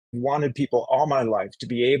wanted people all my life to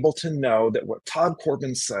be able to know that what Todd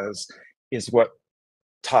Corbin says is what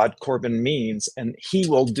Todd Corbin means, and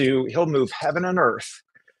he'll move heaven and earth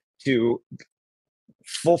to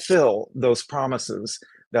fulfill those promises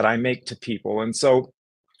that I make to people. And so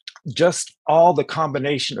just all the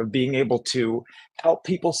combination of being able to help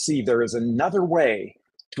people see there is another way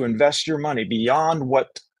to invest your money beyond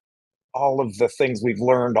what all of the things we've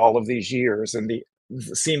learned all of these years, and the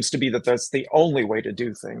seems to be that that's the only way to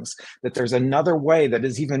do things, that there's another way that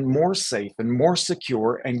is even more safe and more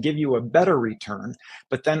secure and give you a better return,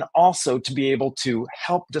 but then also to be able to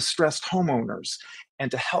help distressed homeowners and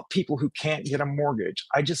to help people who can't get a mortgage.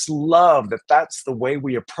 I just love that that's the way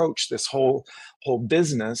we approach this whole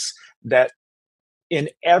business, that in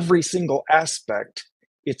every single aspect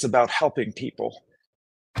it's about helping people.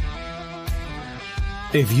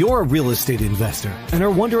 If you're a real estate investor and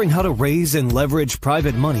are wondering how to raise and leverage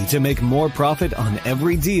private money to make more profit on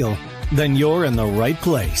every deal, then you're in the right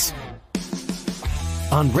place.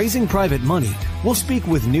 On Raising Private Money, we'll speak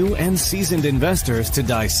with new and seasoned investors to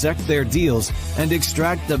dissect their deals and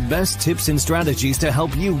extract the best tips and strategies to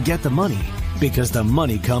help you get the money, because the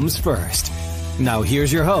money comes first. Now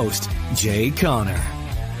here's your host, Jay Conner.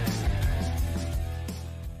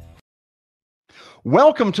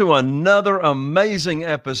 Welcome to another amazing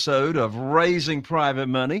episode of Raising Private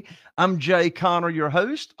Money. I'm Jay Conner, your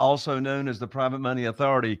host, also known as the Private Money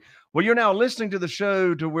Authority. Well, you're now listening to the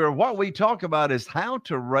show to where what we talk about is how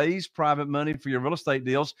to raise private money for your real estate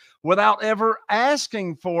deals without ever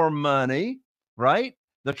asking for money, right?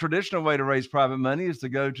 The traditional way to raise private money is to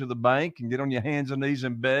go to the bank and get on your hands and knees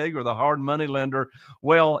and beg, or the hard money lender.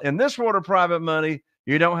 Well, in this world of private money,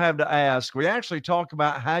 you don't have to ask. We actually talk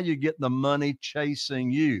about how you get the money chasing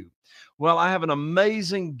you. Well, I have an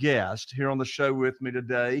amazing guest here on the show with me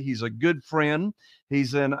today. He's a good friend.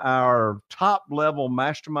 He's in our top level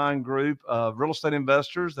mastermind group of real estate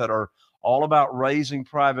investors that are all about raising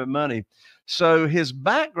private money. So his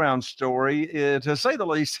background story, to say the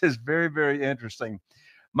least, is very, very interesting.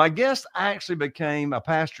 My guest actually became a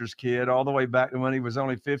pastor's kid all the way back to when he was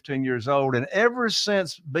only 15 years old. And ever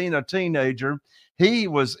since being a teenager, he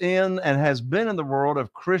was in and has been in the world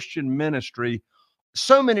of Christian ministry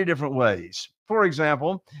so many different ways. For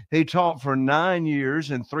example, he taught for 9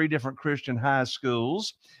 years in 3 different Christian high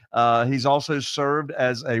schools. He's also served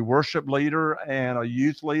as a worship leader and a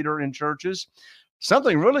youth leader in churches.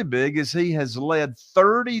 Something really big is he has led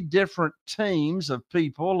 30 different teams of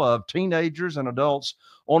people, of teenagers and adults,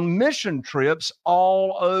 on mission trips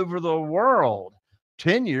all over the world.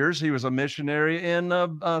 10 years, he was a missionary and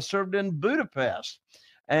served in Budapest.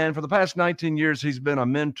 And for the past 19 years, he's been a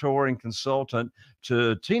mentor and consultant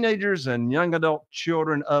to teenagers and young adult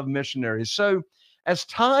children of missionaries. So as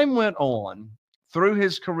time went on through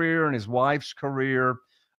his career and his wife's career,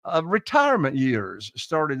 retirement years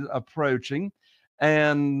started approaching.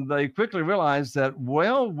 And they quickly realized that,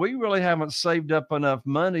 well, we really haven't saved up enough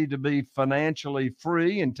money to be financially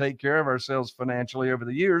free and take care of ourselves financially over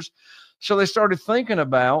the years. So they started thinking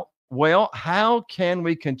about, well, how can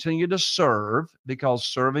we continue to serve, because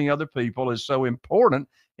serving other people is so important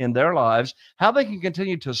in their lives, how they can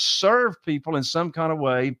continue to serve people in some kind of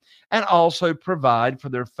way and also provide for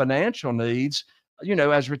their financial needs,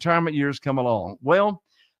 as retirement years come along. Well,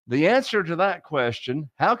 the answer to that question,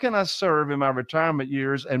 how can I serve in my retirement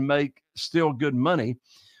years and make still good money?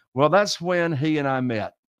 Well, that's when he and I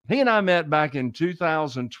met. He and I met back in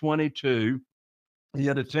 2022. He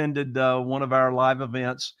had attended one of our live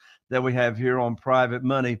events that we have here on Private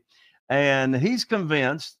Money. And he's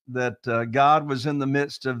convinced that God was in the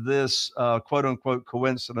midst of this quote unquote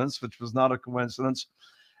coincidence, which was not a coincidence.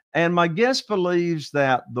 And my guest believes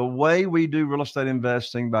that the way we do real estate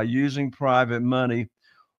investing by using private money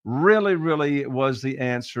really was the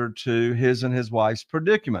answer to his and his wife's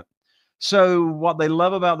predicament. So what they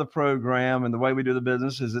love about the program and the way we do the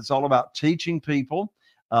business is it's all about teaching people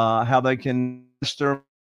how they can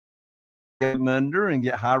under and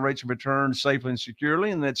get high rates of return safely and securely.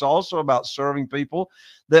 And it's also about serving people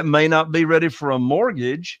that may not be ready for a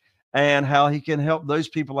mortgage and how he can help those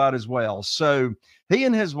people out as well. So he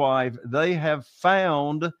and his wife, they have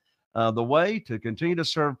found the way to continue to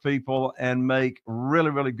serve people and make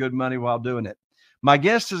really good money while doing it. My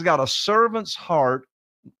guest has got a servant's heart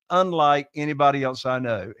unlike anybody else I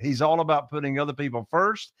know. He's all about putting other people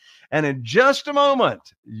first. And in just a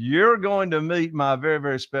moment, you're going to meet my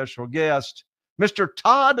very special guest, Mr.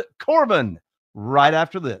 Todd Corbin, right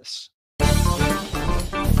after this.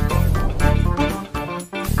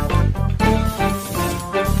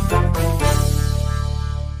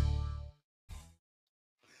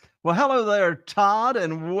 Well, hello there, Todd,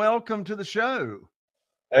 and welcome to the show.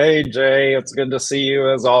 Hey, Jay, it's good to see you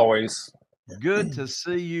as always. Good to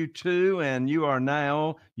see you too. And you are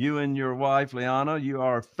now, you and your wife, Liana, you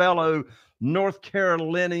are fellow North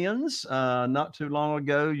Carolinians. Not too long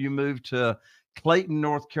ago, you moved to Clayton,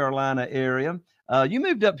 North Carolina area. You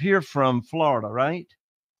moved up here from Florida, right?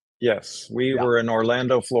 Yes, we Yeah. were in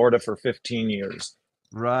Orlando, Florida for 15 years.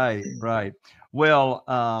 Right, right. Well,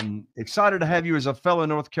 excited to have you as a fellow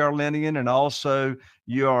North Carolinian, and also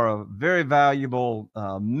you are a very valuable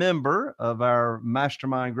member of our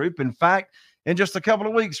mastermind group. In fact, in just a couple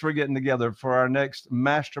of weeks, we're getting together for our next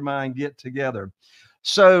mastermind get together.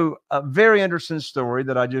 So, a very interesting story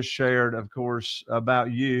that I just shared, of course,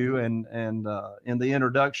 about you and in the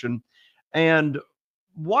introduction, and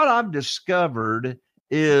what I've discovered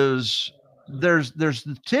is there's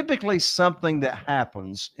typically something that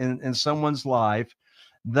happens in someone's life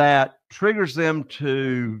that triggers them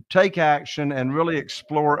to take action and really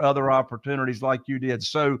explore other opportunities like you did.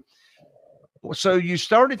 So you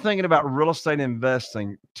started thinking about real estate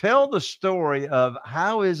investing. Tell the story of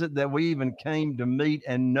how is it that we even came to meet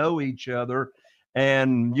and know each other,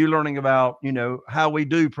 and you learning about, how we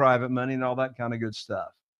do private money and all that kind of good stuff.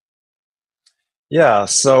 Yeah,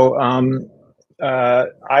 so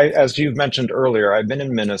as you've mentioned earlier, I've been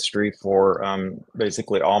in ministry for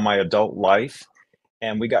basically all my adult life,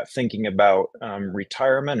 and we got thinking about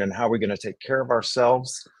retirement and how we're going to take care of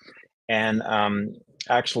ourselves. And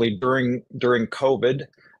actually, during COVID,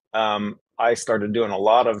 I started doing a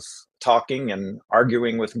lot of talking and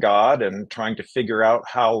arguing with God and trying to figure out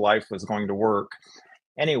how life was going to work.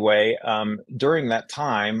 Anyway, during that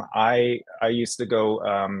time, I used to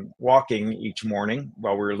go walking each morning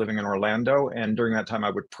while we were living in Orlando, and during that time, I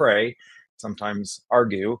would pray, sometimes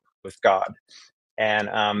argue with God.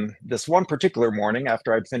 And this one particular morning,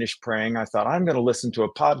 after I'd finished praying, I thought I'm going to listen to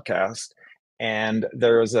a podcast. And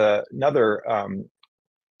there was another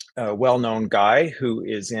well-known guy who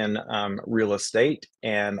is in real estate,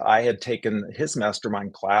 and I had taken his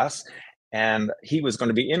mastermind class, and he was going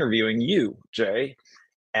to be interviewing you, Jay.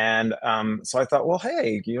 And so I thought, well,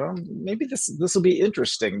 hey, maybe this will be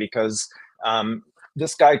interesting because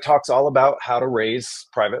this guy talks all about how to raise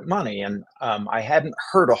private money, and I hadn't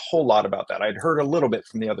heard a whole lot about that. I'd heard a little bit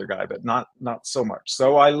from the other guy, but not so much.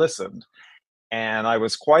 So I listened, and I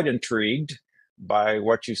was quite intrigued by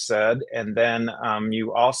what you said. And then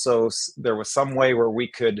you also there was some way where we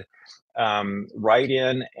could write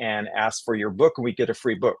in and ask for your book, and we get a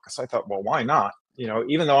free book. So I thought, well, why not?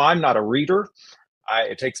 Even though I'm not a reader,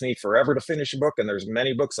 it takes me forever to finish a book, and there's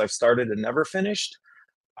many books I've started and never finished.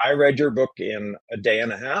 I read your book in a day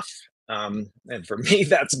and a half, and for me,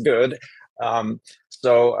 that's good.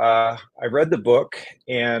 So I read the book,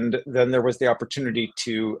 and then there was the opportunity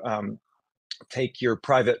to take your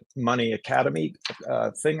private money academy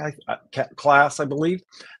class, I believe.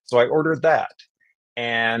 So I ordered that.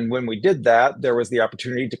 And when we did that, there was the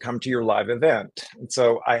opportunity to come to your live event. And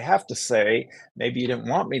so I have to say, maybe you didn't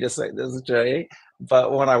want me to say this, Jay,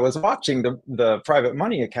 but when I was watching the Private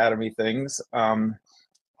Money Academy things,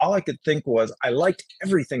 all I could think was, I liked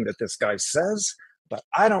everything that this guy says, but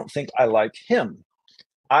I don't think I like him.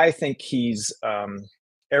 I think he's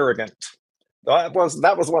arrogant. That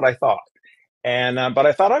was what I thought. And but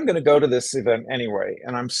I thought I'm going to go to this event anyway,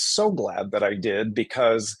 and I'm so glad that I did,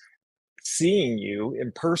 because seeing you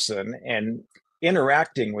in person and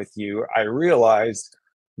interacting with you, I realized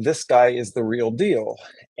this guy is the real deal.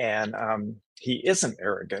 And he isn't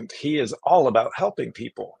arrogant. He is all about helping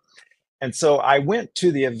people. And so I went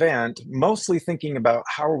to the event mostly thinking about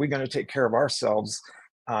how are we going to take care of ourselves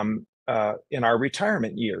in our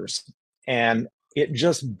retirement years. And it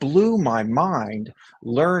just blew my mind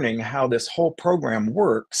learning how this whole program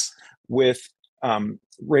works with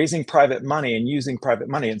raising private money and using private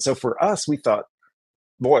money. And so for us, we thought,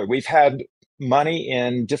 boy, we've had money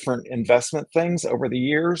in different investment things over the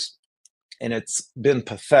years, and it's been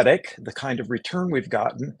pathetic, the kind of return we've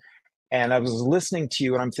gotten. And I was listening to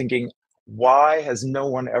you and I'm thinking, why has no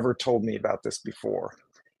one ever told me about this before?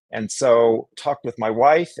 And so talked with my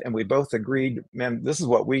wife, and we both agreed, man, this is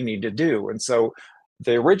what we need to do. And so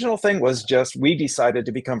the original thing was just, we decided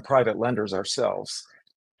to become private lenders ourselves.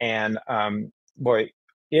 And boy,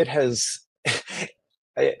 it has,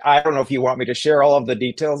 I don't know if you want me to share all of the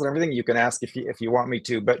details and everything. You can ask if you want me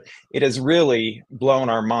to, but it has really blown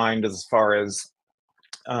our mind as far as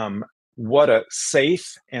what a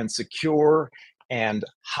safe and secure and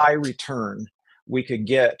high return we could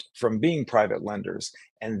get from being private lenders.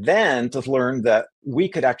 And then to learn that we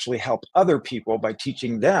could actually help other people by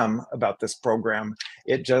teaching them about this program.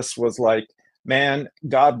 It just was like, man,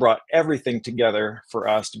 God brought everything together for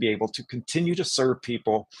us to be able to continue to serve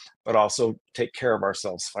people, but also take care of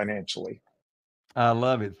ourselves financially. I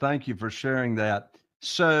love it. Thank you for sharing that.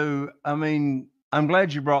 So, I mean, I'm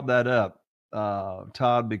glad you brought that up,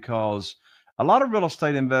 Todd, because a lot of real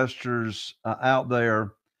estate investors out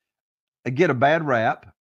there get a bad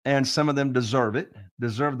rap, and some of them deserve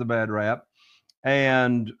the bad rap.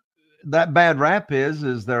 And that bad rap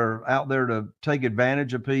is they're out there to take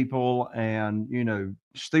advantage of people and,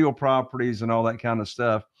 steal properties and all that kind of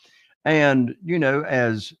stuff. And,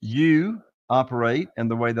 as you operate and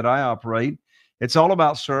the way that I operate, it's all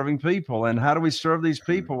about serving people. And how do we serve these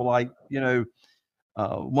people? Like,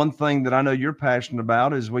 one thing that I know you're passionate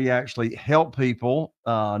about is we actually help people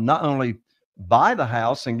not only buy the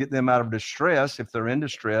house and get them out of distress if they're in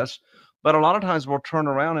distress, but a lot of times we'll turn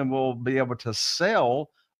around and we'll be able to sell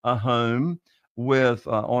a home with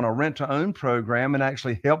on a rent to own program and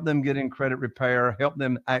actually help them get in credit repair, help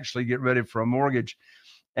them actually get ready for a mortgage.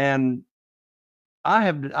 And I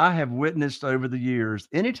have witnessed over the years,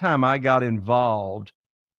 anytime I got involved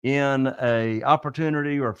in a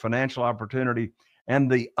opportunity or financial opportunity,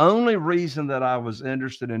 and the only reason that I was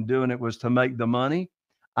interested in doing it was to make the money,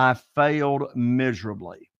 I failed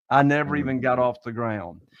miserably. I never even got off the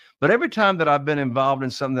ground. But every time that I've been involved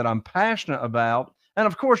in something that I'm passionate about, and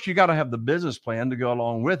of course you got to have the business plan to go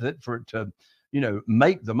along with it for it to,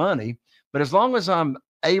 make the money. But as long as I'm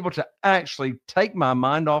able to actually take my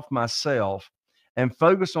mind off myself and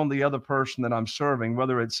focus on the other person that I'm serving,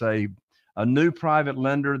 whether it's a new private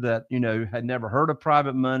lender that, had never heard of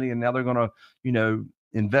private money and now they're going to,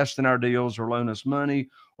 invest in our deals or loan us money,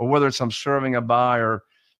 or whether it's I'm serving a buyer,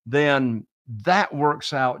 then that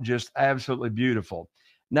works out just absolutely beautiful.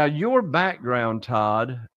 Now, your background,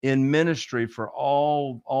 Todd, in ministry for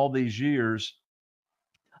all these years,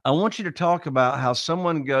 I want you to talk about how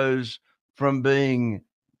someone goes from being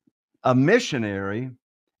a missionary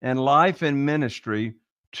and life in ministry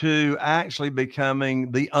to actually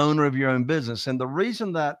becoming the owner of your own business. And the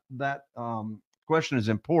reason that question is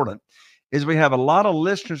important is we have a lot of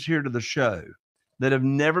listeners here to the show that have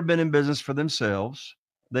never been in business for themselves.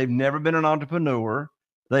 They've never been an entrepreneur.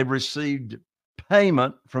 They've received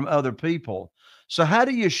payment from other people. So how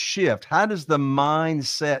do you shift? How does the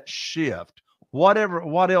mindset shift? What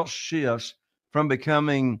else shifts from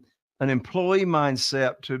becoming an employee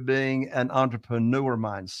mindset to being an entrepreneur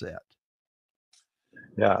mindset?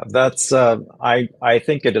 Yeah, that's I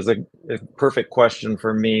think it is a perfect question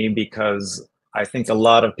for me because I think a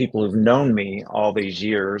lot of people who've known me all these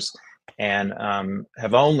years and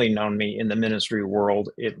have only known me in the ministry world,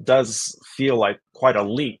 it does feel like quite a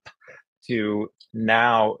leap to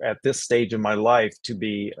now at this stage of my life to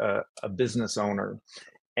be a business owner.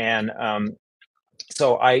 And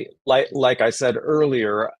so I like I said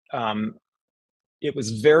earlier, it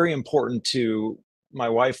was very important to my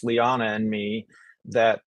wife Liana and me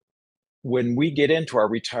that when we get into our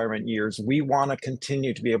retirement years, we want to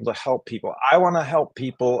continue to be able to help people. I want to help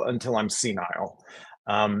people until I'm senile.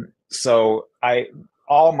 So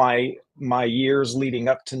all my years leading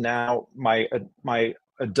up to now, my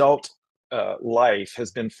adult life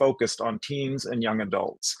has been focused on teens and young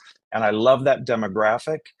adults, and I love that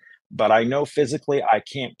demographic. But I know physically I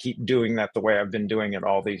can't keep doing that the way I've been doing it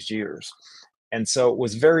all these years. And so it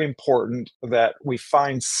was very important that we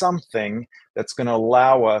find something that's going to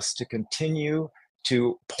allow us to continue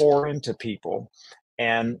to pour into people.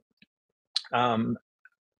 And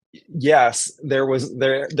yes, there was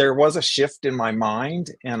a shift in my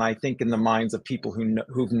mind, and I think in the minds of people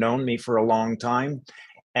who've known me for a long time.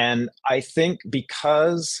 And I think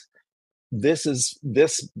because this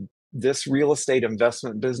real estate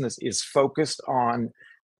investment business is focused on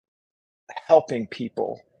helping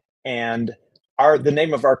people, and the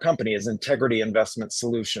name of our company is Integrity Investment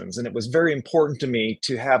Solutions. And it was very important to me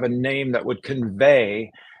to have a name that would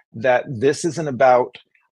convey that this isn't about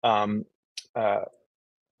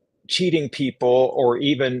cheating people, or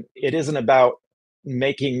even it isn't about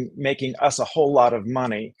making us a whole lot of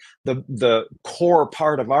money. The core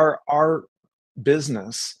part of our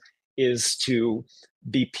business is to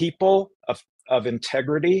be people of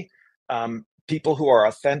integrity, people who are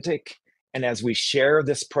authentic. And as we share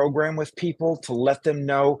this program with people, to let them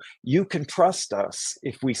know you can trust us.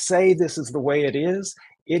 If we say this is the way it is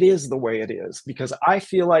the way it is. Because I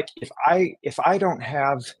feel like if I don't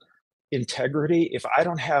have integrity, if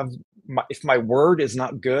my word is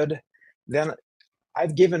not good, then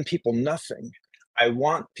I've given people nothing. I've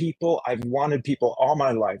wanted people all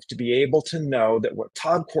my life to be able to know that what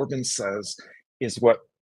Todd Corbin says is what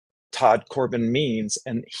Todd Corbin means,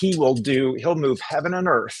 and he'll move heaven and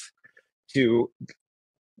earth to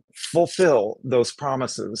fulfill those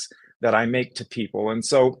promises that I make to people. And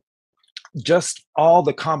so just all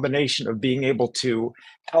the combination of being able to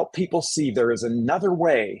help people see there is another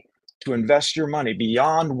way to invest your money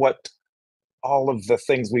beyond what all of the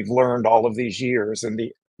things we've learned all of these years, and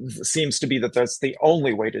the seems to be that that's the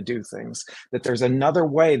only way to do things, that there's another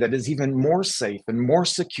way that is even more safe and more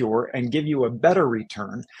secure and give you a better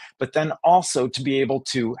return, but then also to be able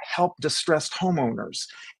to help distressed homeowners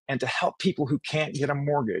and to help people who can't get a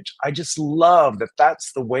mortgage. I just love that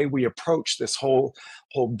that's the way we approach this whole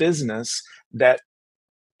business, that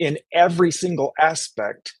in every single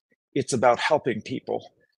aspect it's about helping people.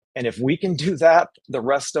 And if we can do that the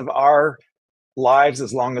rest of our lives,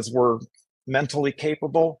 as long as we're mentally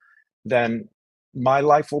capable, then my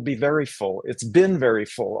life will be very full. It's been very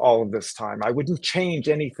full all of this time. I wouldn't change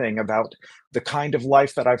anything about the kind of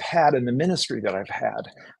life that I've had and the ministry that I've had.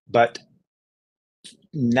 But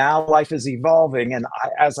now life is evolving, and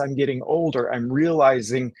as I'm getting older, I'm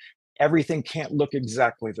realizing everything can't look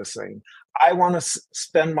exactly the same. I want to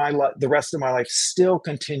spend the rest of my life still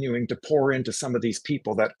continuing to pour into some of these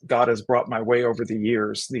people that God has brought my way over the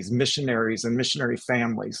years, these missionaries and missionary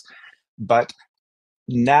families. But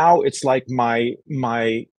now it's like my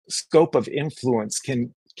scope of influence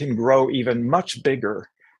can grow even much bigger,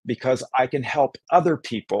 because I can help other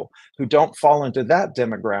people who don't fall into that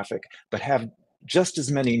demographic but have just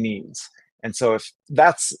as many needs. And so if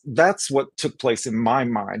that's what took place in my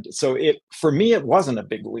mind. So for me it wasn't a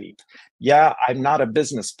big leap. Yeah, I'm not a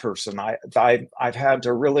business person. I've had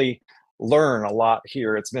to really learn a lot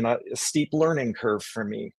here. It's been a steep learning curve for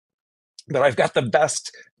me. But I've got the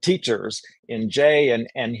best teachers in Jay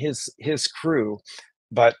and his crew.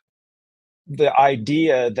 But the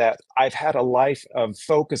idea that I've had a life of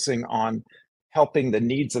focusing on helping the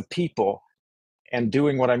needs of people and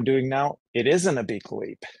doing what I'm doing now, it isn't a big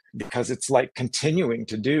leap, because it's like continuing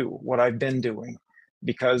to do what I've been doing,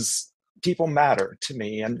 because people matter to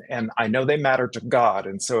me, and I know they matter to God.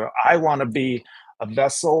 And so I want to be a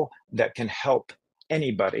vessel that can help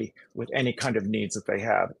anybody with any kind of needs that they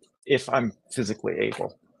have, if I'm physically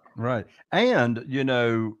able. Right. And,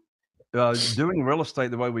 doing real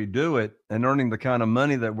estate the way we do it and earning the kind of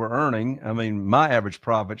money that we're earning. I mean, my average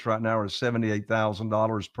profits right now are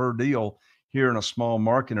 $78,000 per deal here in a small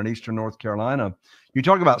market in Eastern North Carolina. You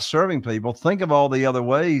talk about serving people, think of all the other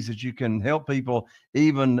ways that you can help people,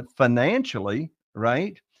 even financially,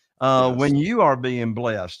 right? Yes. When you are being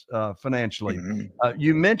blessed financially. Mm-hmm.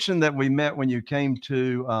 You mentioned that we met when you came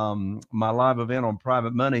to my live event on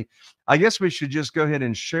private money. I guess we should just go ahead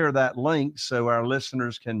and share that link so our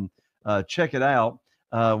listeners can check it out.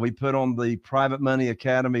 We put on the Private Money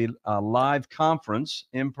Academy live conference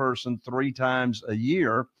in person 3 times a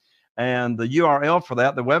year. And the URL for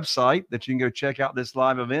that, the website that you can go check out this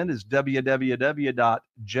live event, is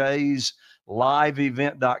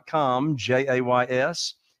www.jaysliveevent.com,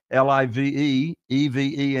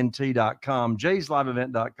 JaysLiveEvent.com,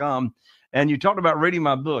 jaysliveevent.com. And you talked about reading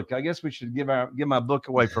my book. I guess we should give my book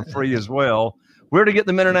away for free as well. Where to get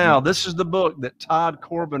them in and out? This is the book that Todd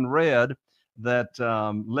Corbin read that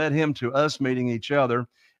led him to us meeting each other.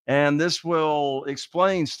 And this will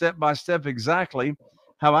explain step by step exactly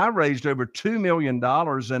how I raised over $2 million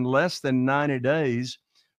in less than 90 days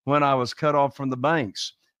when I was cut off from the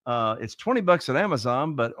banks. It's $20 at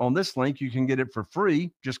Amazon, but on this link, you can get it for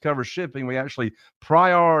free. Just cover shipping. We actually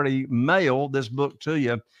priority mail this book to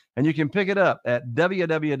you, and you can pick it up at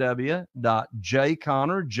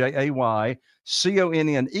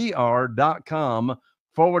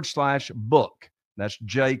www.jayconner.com/book. That's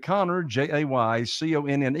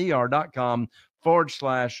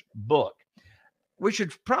jayconner.com/book. We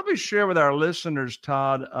should probably share with our listeners,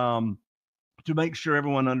 Todd, to make sure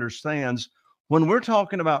everyone understands, when we're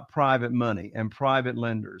talking about private money and private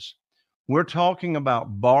lenders, we're talking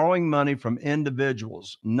about borrowing money from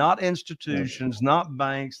individuals, not institutions, not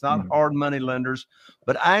banks, not hard money lenders,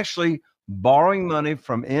 but actually borrowing money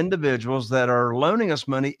from individuals that are loaning us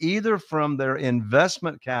money either from their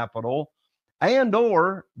investment capital and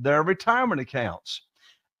or their retirement accounts.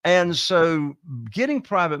 And so getting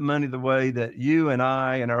private money the way that you and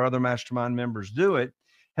I and our other mastermind members do it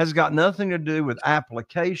has got nothing to do with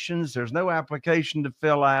applications. There's no application to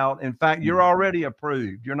fill out. In fact, you're already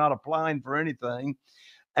approved. You're not applying for anything.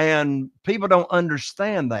 And people don't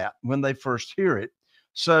understand that when they first hear it.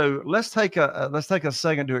 So let's take a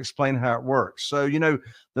second to explain how it works. So,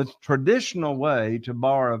 the traditional way to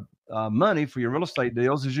borrow money for your real estate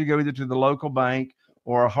deals is you go either to the local bank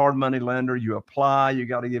or a hard money lender. You apply, you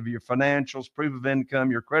got to give your financials, proof of income,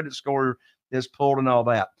 your credit score is pulled and all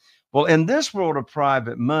that. Well, in this world of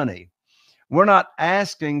private money, We're not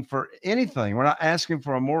asking for anything. We're not asking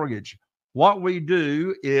for a mortgage. What we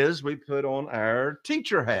do is we put on our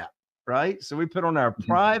teacher hat, right? So we put on our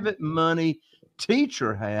private money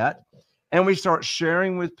teacher hat, and we start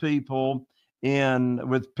sharing with people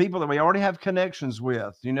that we already have connections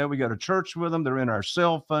with. You know, we go to church with them. They're in our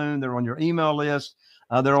cell phone. They're on your email list.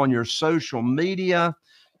 They're on your social media.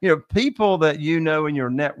 You know, people that you know in your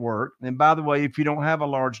network. And by the way, if you don't have a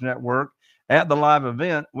large network, at the live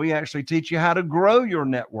event, we actually teach you how to grow your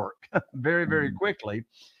network very, very quickly.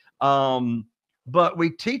 But we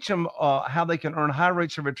teach them how they can earn high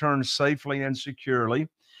rates of return safely and securely.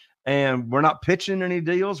 And we're not pitching any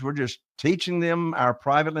deals. We're just teaching them our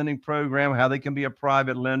private lending program, how they can be a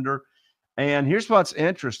private lender. And here's what's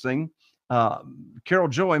interesting. Carol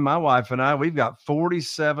Joy, my wife, and I, we've got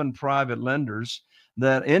 47 private lenders,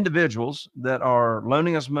 that individuals that are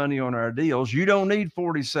loaning us money on our deals. You don't need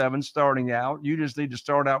 47 starting out. You just need to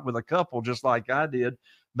start out with a couple, just like I did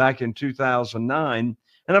back in 2009.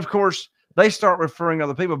 And of course, they start referring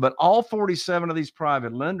other people. But all 47 of these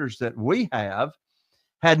private lenders that we have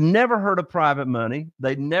had never heard of private money.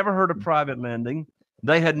 They'd never heard of private lending.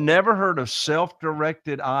 They had never heard of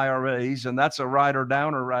self-directed IRAs, and that's a writer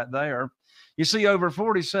downer right there. You see, over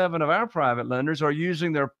 47 of our private lenders are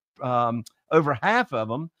using their over half of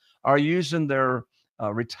them are using their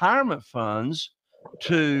retirement funds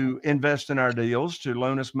to invest in our deals, to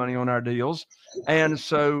loan us money on our deals. And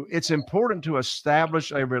so it's important to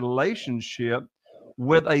establish a relationship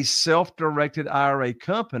with a self-directed IRA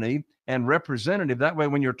company and representative. That way,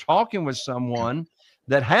 when you're talking with someone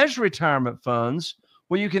that has retirement funds,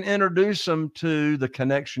 well, you can introduce them to the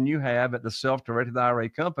connection you have at the self-directed IRA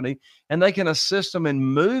company, and they can assist them in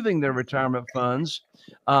moving their retirement funds.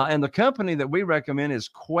 And the company that we recommend is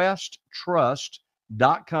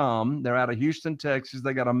questtrust.com. They're out of Houston, Texas.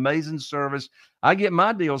 They got amazing service. I get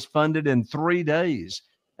my deals funded in 3 days.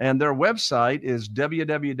 And their website is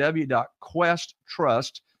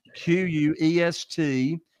www.questtrust,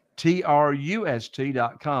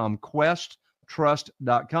 questtrust.com,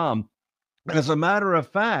 questtrust.com. And as a matter of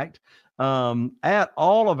fact, at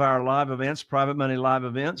all of our live events, private money live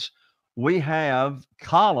events, we have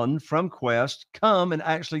Colin from Quest come and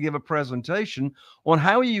actually give a presentation on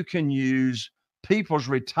how you can use people's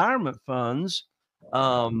retirement funds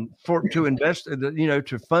to invest,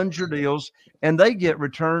 to fund your deals, and they get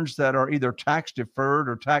returns that are either tax deferred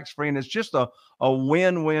or tax free, and it's just a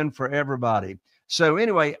win-win for everybody. So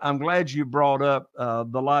anyway, I'm glad you brought up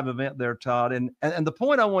the live event there, Todd. And the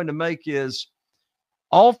point I wanted to make is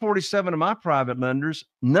all 47 of my private lenders,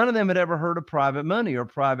 none of them had ever heard of private money or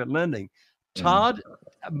private lending. Todd,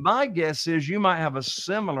 my guess is you might have a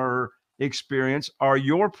similar experience. Are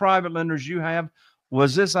your private lenders you have,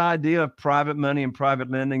 was this idea of private money and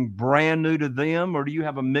private lending brand new to them, or do you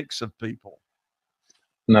have a mix of people?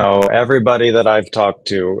 No, everybody that I've talked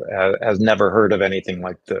to has never heard of anything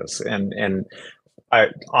like this. And I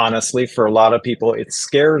honestly, for a lot of people, it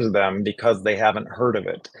scares them because they haven't heard of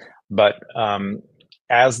it. But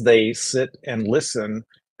as they sit and listen,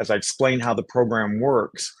 as I explain how the program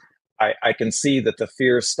works, I can see that the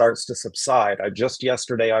fear starts to subside.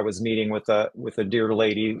 Yesterday I was meeting with a dear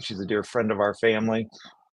lady. She's a dear friend of our family,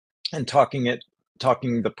 and talking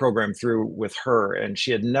the program through with her, and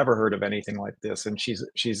she had never heard of anything like this, and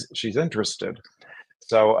she's interested.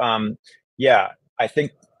 So yeah, I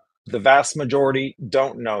think the vast majority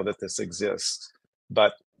don't know that this exists,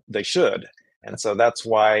 but they should. And so that's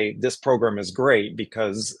why this program is great,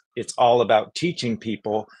 because it's all about teaching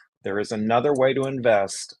people there is another way to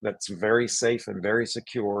invest that's very safe and very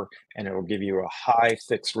secure, and it will give you a high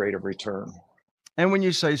fixed rate of return. And when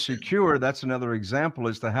you say secure, that's another example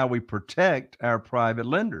as to how we protect our private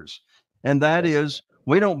lenders. And that is,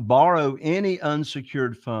 we don't borrow any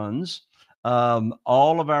unsecured funds.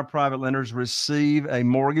 All of our private lenders receive a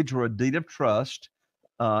mortgage or a deed of trust.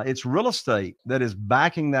 It's real estate that is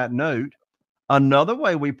backing that note. Another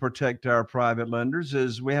way we protect our private lenders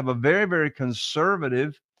is we have a very, very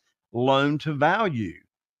conservative loan to value.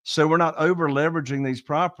 So we're not over leveraging these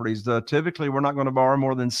properties. Typically, we're not going to borrow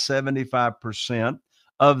more than 75%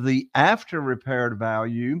 of the after repaired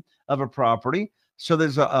value of a property. So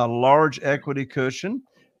there's a large equity cushion.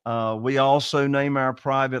 We also name our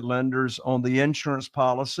private lenders on the insurance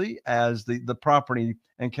policy as the property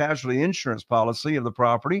and casualty insurance policy of the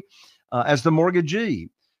property as the mortgagee.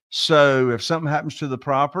 So if something happens to the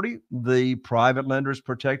property, the private lender is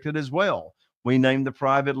protected as well. We name the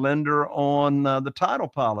private lender on the title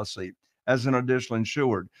policy as an additional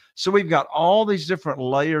insured. So we've got all these different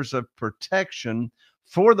layers of protection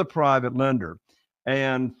for the private lender.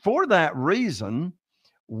 And for that reason,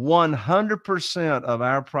 100% of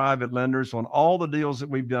our private lenders on all the deals that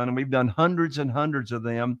we've done, and we've done hundreds and hundreds of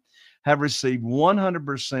them, have received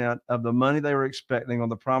 100% of the money they were expecting on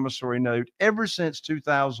the promissory note ever since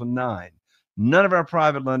 2009. None of our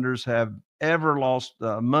private lenders have ever lost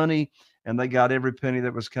money, and they got every penny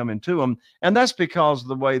that was coming to them. And that's because of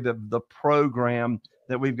the way that the program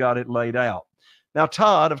that we've got it laid out. Now,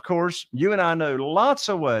 Todd, of course, you and I know lots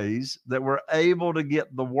of ways that we're able to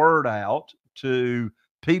get the word out to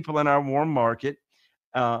people in our warm market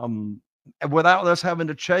without us having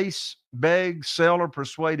to chase, beg, sell, or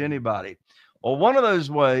persuade anybody. Well, one of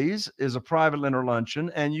those ways is a private lender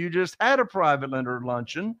luncheon, and you just had a private lender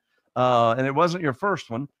luncheon, and it wasn't your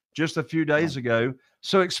first one, just a few days ago.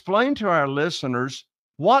 So explain to our listeners,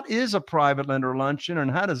 what is a private lender luncheon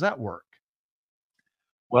and how does that work?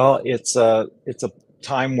 Well, it's a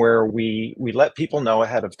time where we let people know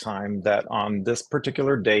ahead of time that on this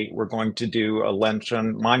particular date we're going to do a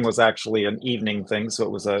luncheon. Mine was actually an evening thing, so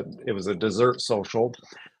it was a dessert social.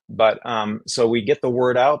 But so we get the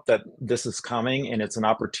word out that this is coming, and it's an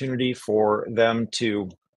opportunity for them to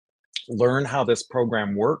learn how this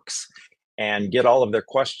program works and get all of their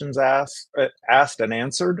questions asked and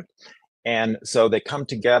answered. And so they come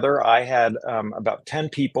together. I had about 10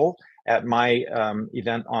 people at my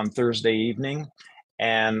event on Thursday evening,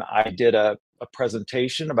 and I did a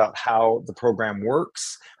presentation about how the program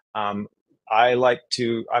works. I'm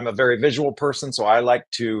a very visual person, so I like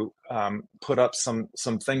to put up some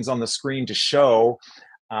things on the screen to show,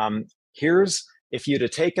 here's, if you'd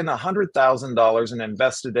have taken $100,000 and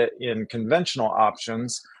invested it in conventional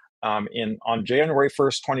options on January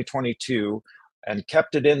 1st, 2022, and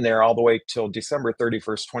kept it in there all the way till December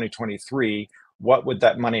 31st, 2023, what would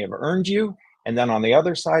that money have earned you? And then on the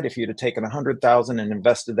other side, if you'd have taken $100,000 and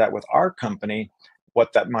invested that with our company,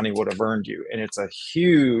 what that money would have earned you. And it's a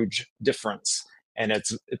huge difference. And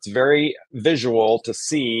it's very visual to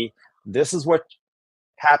see this is what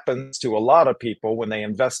happens to a lot of people when they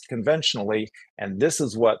invest conventionally, and this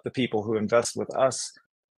is what the people who invest with us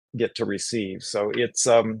get to receive. So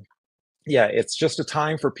it's just a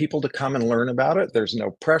time for people to come and learn about it. There's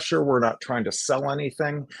no pressure. We're not trying to sell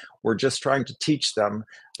anything. We're just trying to teach them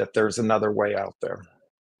that there's another way out there.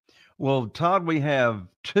 Well, Todd, we have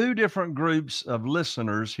two different groups of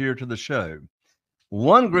listeners here to the show.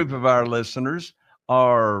 One group of our listeners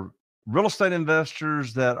are real estate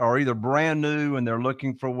investors that are either brand new and they're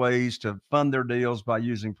looking for ways to fund their deals by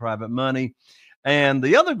using private money. And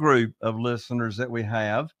the other group of listeners that we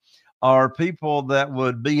have are people that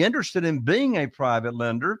would be interested in being a private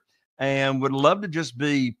lender and would love to just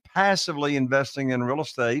be passively investing in real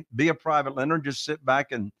estate, be a private lender, and just sit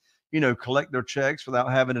back and, collect their checks without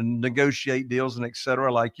having to negotiate deals and et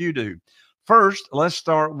cetera, like you do. First, let's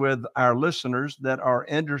start with our listeners that are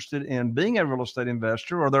interested in being a real estate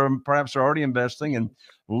investor, or they're perhaps already investing and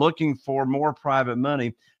looking for more private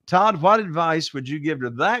money. Todd, what advice would you give to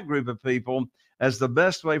that group of people as the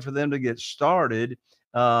best way for them to get started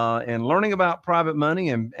and learning about private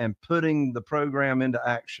money and putting the program into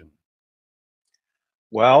action?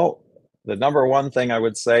 Well, the number one thing I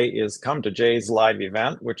would say is come to Jay's live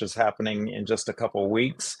event, which is happening in just a couple of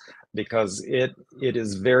weeks, because it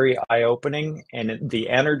is very eye-opening, and the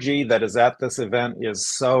energy that is at this event is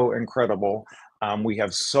so incredible. We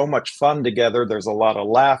have so much fun together. There's a lot of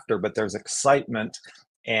laughter, but there's excitement.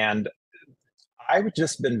 And I've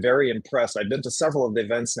just been very impressed. I've been to several of the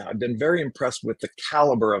events now. I've been very impressed with the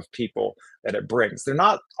caliber of people that it brings. They're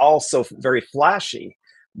not all so very flashy,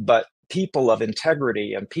 but people of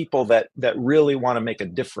integrity and people that really want to make a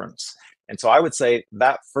difference. And so I would say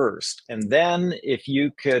that first. And then if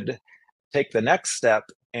you could take the next step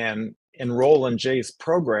and enroll in Jay's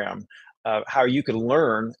program, how you can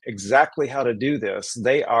learn exactly how to do this.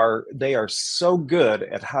 They are so good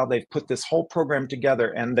at how they've put this whole program together,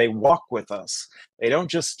 and they walk with us. They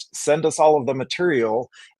don't just send us all of the material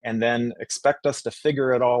and then expect us to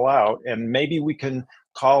figure it all out. And maybe we can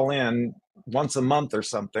call in once a month or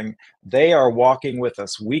something. They are walking with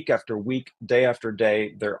us week after week, day after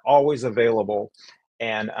day. They're always available,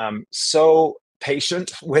 and so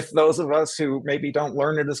patient with those of us who maybe don't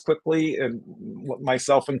learn it as quickly, and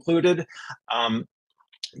myself included.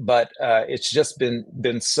 But it's just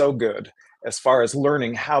been so good as far as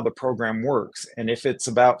learning how the program works. And if it's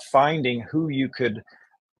about finding who you could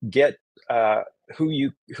get, who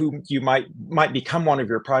you might become one of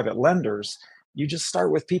your private lenders, you just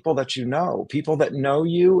start with people that people that know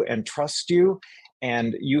you and trust you,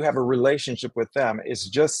 and you have a relationship with them. It's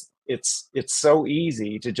just it's so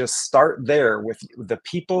easy to just start there with the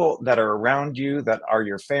people that are around you, that are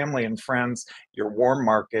your family and friends, your warm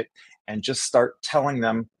market, and just start telling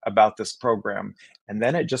them about this program. And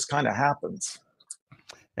then it just kind of happens.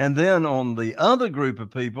 And then on the other group of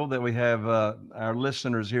people that we have, our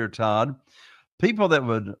listeners here, Todd, people that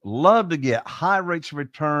would love to get high rates of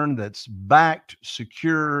return, that's backed,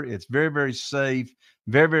 secure, it's very, very safe,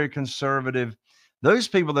 very, very conservative. Those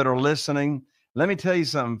people that are listening, let me tell you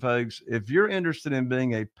something, folks. If you're interested in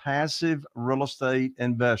being a passive real estate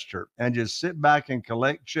investor and just sit back and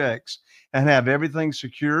collect checks and have everything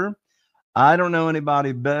secure, I don't know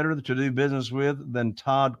anybody better to do business with than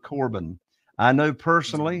Todd Corbin. I know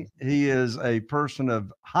personally he is a person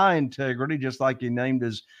of high integrity, just like he named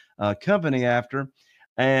his company after,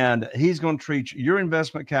 and he's going to treat your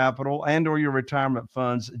investment capital and or your retirement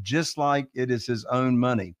funds just like it is his own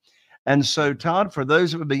money. And so, Todd, for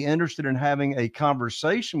those that would be interested in having a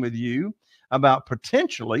conversation with you about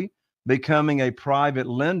potentially becoming a private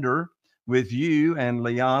lender with you and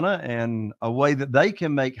Liana, and a way that they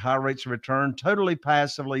can make high rates of return totally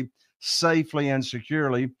passively, safely, and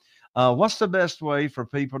securely, what's the best way for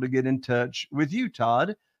people to get in touch with you,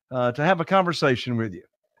 Todd, to have a conversation with you?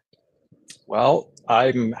 Well,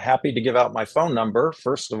 I'm happy to give out my phone number.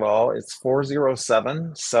 First of all, it's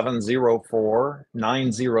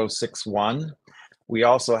 407-704-9061. We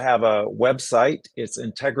also have a website. It's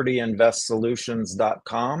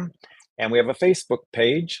integrityinvestsolutions.com. And we have a Facebook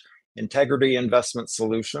page, Integrity Investment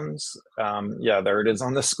Solutions. There it is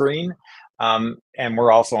on the screen. And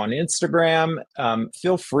we're also on Instagram.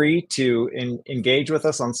 Feel free to engage with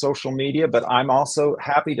us on social media, but I'm also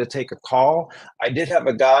happy to take a call. I did have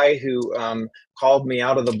a guy who called me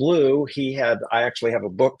out of the blue. I actually have a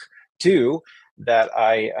book too that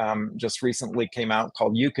I just recently came out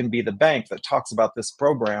called You Can Be the Bank, that talks about this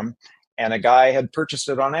program. And a guy had purchased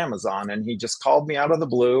it on Amazon, and he just called me out of the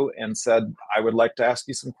blue and said, I would like to ask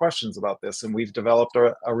you some questions about this. And we've developed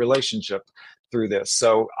a relationship through this.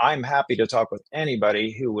 So I'm happy to talk with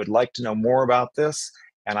anybody who would like to know more about this.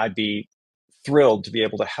 And I'd be thrilled to be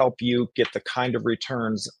able to help you get the kind of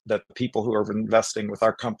returns that people who are investing with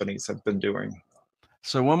our companies have been doing.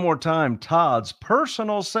 So one more time, Todd's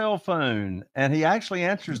personal cell phone, and he actually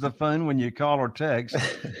answers the phone when you call or text.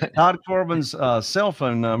 Todd Corbin's cell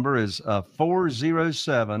phone number is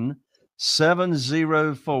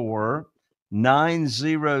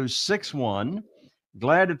 407-704-9061.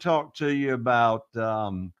 Glad to talk to you about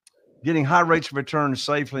getting high rates of return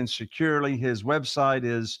safely and securely. His website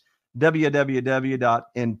is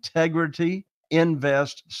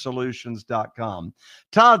www.integrityinvestsolutions.com.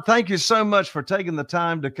 Todd, thank you so much for taking the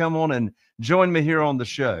time to come on and join me here on the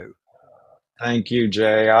show. Thank you,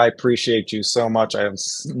 Jay. I appreciate you so much. I have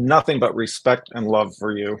nothing but respect and love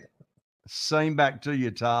for you. Same back to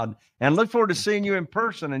you, Todd. And look forward to seeing you in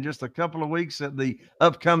person in just a couple of weeks at the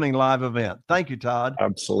upcoming live event. Thank you, Todd.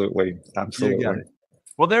 Absolutely. Absolutely. You got it.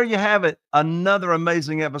 Well, there you have it. Another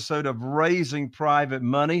amazing episode of Raising Private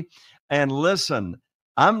Money. And listen,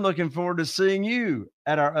 I'm looking forward to seeing you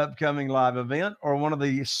at our upcoming live event or one of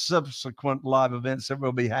the subsequent live events that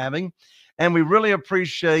we'll be having. And we really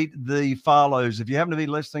appreciate the follows. If you happen to be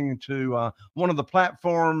listening to one of the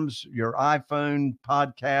platforms, your iPhone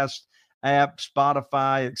podcast app,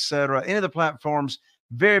 Spotify, etc., any of the platforms,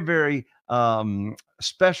 very, very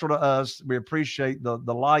special to us. We appreciate the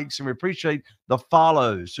likes and we appreciate the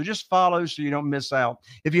follows. So just follow so you don't miss out.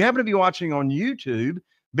 If you happen to be watching on YouTube,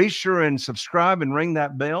 be sure and subscribe and ring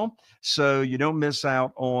that bell so you don't miss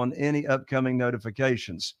out on any upcoming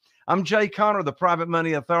notifications. I'm Jay Conner, the Private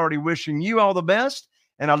Money Authority, wishing you all the best,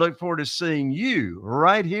 and I look forward to seeing you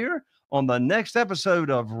right here on the next episode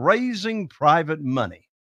of Raising Private Money.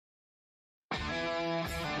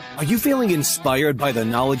 Are you feeling inspired by the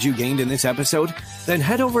knowledge you gained in this episode? Then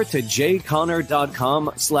head over to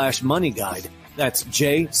jconner.com/moneyguide. That's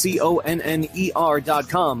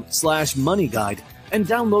jconner.com/moneyguide. And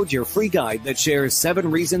download your free guide that shares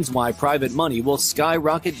 7 reasons why private money will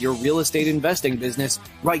skyrocket your real estate investing business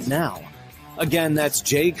right now. Again, that's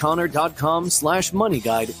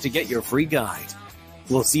jconner.com/moneyguide to get your free guide.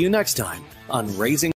 We'll see you next time on Raising